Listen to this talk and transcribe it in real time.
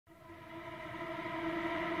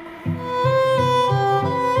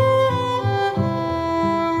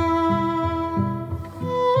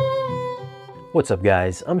What's up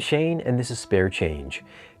guys, I'm Shane and this is Spare Change.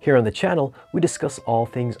 Here on the channel, we discuss all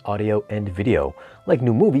things audio and video, like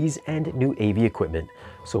new movies and new AV equipment.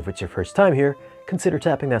 So if it's your first time here, consider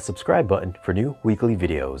tapping that subscribe button for new weekly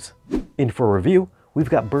videos. In for a review, we've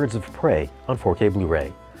got Birds of Prey on 4K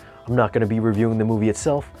Blu-ray. I'm not going to be reviewing the movie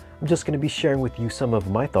itself, I'm just going to be sharing with you some of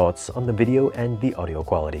my thoughts on the video and the audio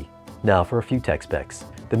quality. Now for a few tech specs.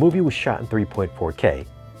 The movie was shot in 3.4K.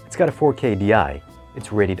 It's got a 4K DI,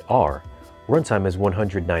 it's rated R. Runtime is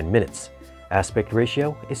 109 minutes. Aspect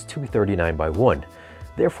ratio is 239:1.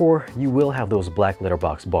 Therefore, you will have those black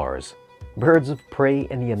letterbox bars. Birds of Prey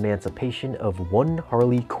and the Emancipation of One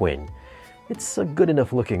Harley Quinn. It's a good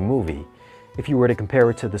enough looking movie. If you were to compare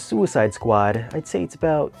it to The Suicide Squad, I'd say it's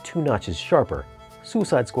about 2 notches sharper.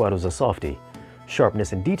 Suicide Squad was a softie.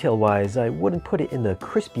 Sharpness and detail-wise, I wouldn't put it in the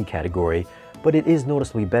crispy category, but it is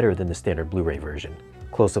noticeably better than the standard Blu-ray version.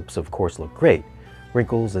 Close-ups of course look great.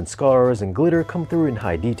 Wrinkles and scars and glitter come through in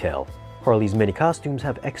high detail. Harley's many costumes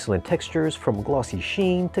have excellent textures, from glossy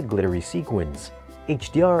sheen to glittery sequins.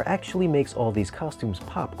 HDR actually makes all these costumes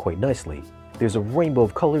pop quite nicely. There's a rainbow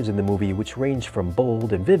of colors in the movie which range from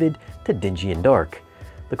bold and vivid to dingy and dark.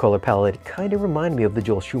 The color palette kinda reminded me of the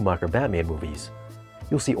Joel Schumacher Batman movies.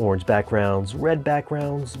 You'll see orange backgrounds, red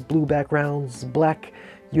backgrounds, blue backgrounds, black,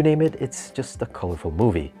 you name it, it's just a colorful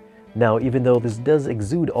movie. Now, even though this does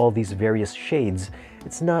exude all these various shades,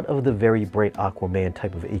 it's not of the very bright Aquaman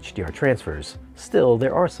type of HDR transfers. Still,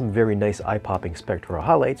 there are some very nice eye-popping spectral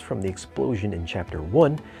highlights from the explosion in Chapter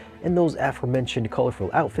 1, and those aforementioned colorful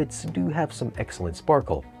outfits do have some excellent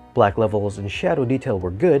sparkle. Black levels and shadow detail were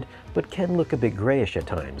good, but can look a bit grayish at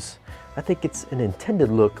times. I think it's an intended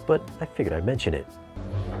look, but I figured I'd mention it.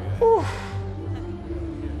 Oof.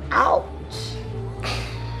 Ouch!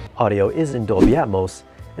 Audio is in Dolby Atmos,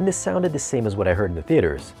 and this sounded the same as what I heard in the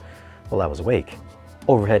theaters while I was awake.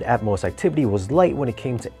 Overhead Atmos activity was light when it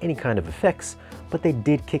came to any kind of effects, but they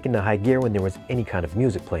did kick into high gear when there was any kind of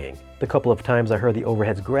music playing. The couple of times I heard the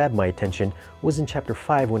overheads grab my attention was in Chapter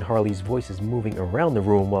 5 when Harley's voice is moving around the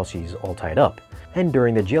room while she's all tied up. And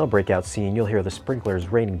during the jail breakout scene, you'll hear the sprinklers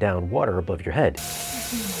raining down water above your head.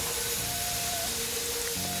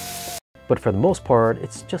 But for the most part,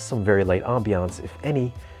 it's just some very light ambiance, if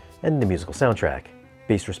any, and the musical soundtrack.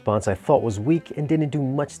 Bass response I thought was weak and didn't do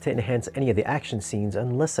much to enhance any of the action scenes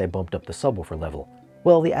unless I bumped up the subwoofer level.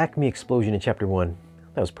 Well, the Acme explosion in Chapter 1,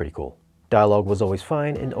 that was pretty cool. Dialogue was always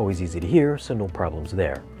fine and always easy to hear, so no problems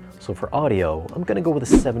there. So for audio, I'm gonna go with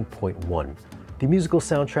a 7.1. The musical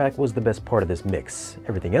soundtrack was the best part of this mix.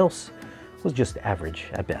 Everything else was just average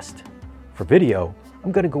at best. For video,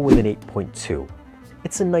 I'm gonna go with an 8.2.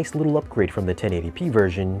 It's a nice little upgrade from the 1080p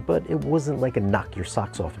version, but it wasn't like a knock your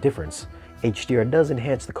socks off difference. HDR does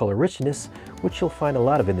enhance the color richness, which you'll find a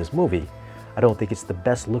lot of in this movie. I don't think it's the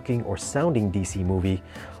best looking or sounding DC movie.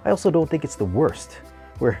 I also don't think it's the worst.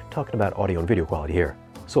 We're talking about audio and video quality here.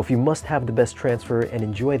 So if you must have the best transfer and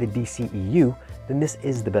enjoy the DCEU, then this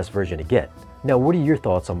is the best version to get. Now, what are your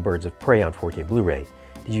thoughts on Birds of Prey on 4K Blu-ray?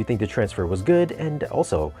 Did you think the transfer was good? And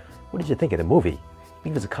also, what did you think of the movie?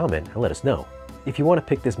 Leave us a comment and let us know. If you want to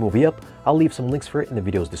pick this movie up, I'll leave some links for it in the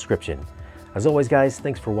video's description. As always guys,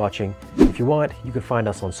 thanks for watching. If you want, you can find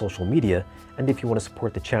us on social media, and if you want to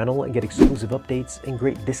support the channel and get exclusive updates and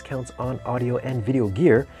great discounts on audio and video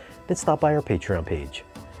gear, then stop by our Patreon page.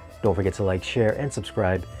 Don't forget to like, share, and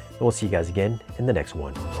subscribe, and we'll see you guys again in the next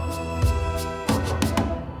one.